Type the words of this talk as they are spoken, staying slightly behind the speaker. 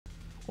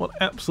What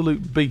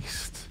absolute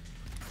beast.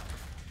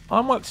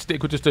 I might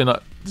stick with just doing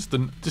like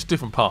just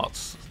different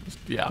parts.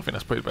 Yeah, I think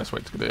that's probably the best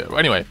way to do it.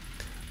 Anyway,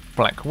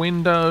 black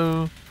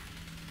window.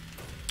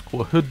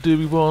 What hood do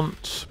we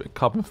want? A bit of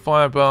carbon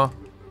fibre.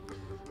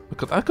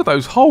 Look at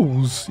those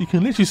holes. You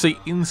can literally see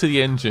into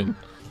the engine.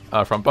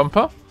 Front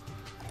bumper.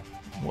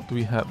 What do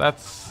we have?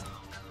 That's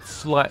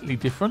slightly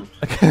different,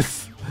 I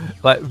guess.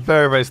 Like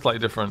very, very slightly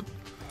different.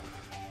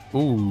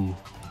 Ooh.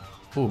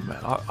 Oh man,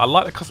 I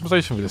like the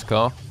customization for this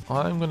car.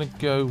 I'm gonna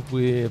go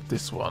with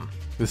this one,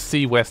 the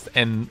C West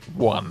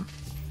N1.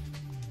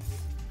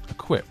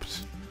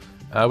 Equipped.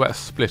 What about a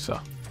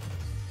splitter?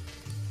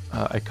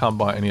 I can't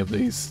buy any of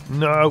these.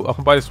 No, I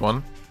can buy this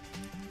one.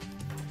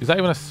 Is that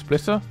even a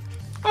splitter?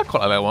 I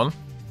quite like that one.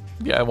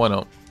 Yeah, why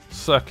not?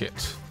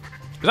 Circuit.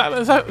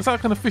 Is that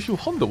like an official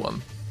Honda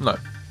one? No.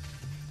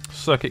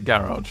 Circuit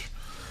garage.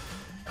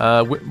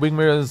 Wing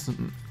mirrors,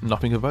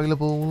 nothing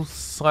available.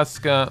 Side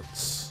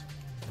skirts.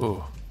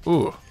 Ooh,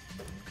 ooh.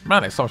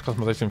 Man, there's so much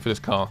customization for this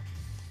car.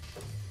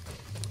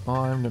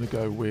 I'm gonna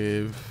go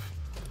with.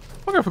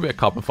 I'll go for a bit of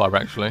carbon fibre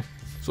actually.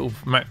 Sort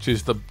of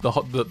matches the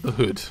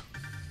hood.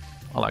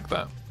 I like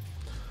that.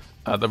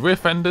 The rear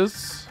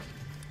fenders.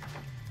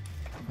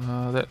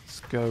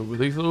 Let's go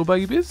with these little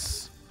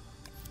babies.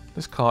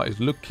 This car is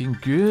looking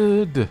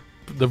good.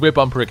 The rear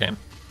bumper again.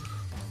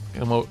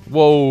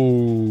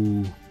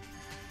 Whoa.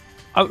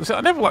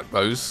 I never liked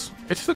those. It just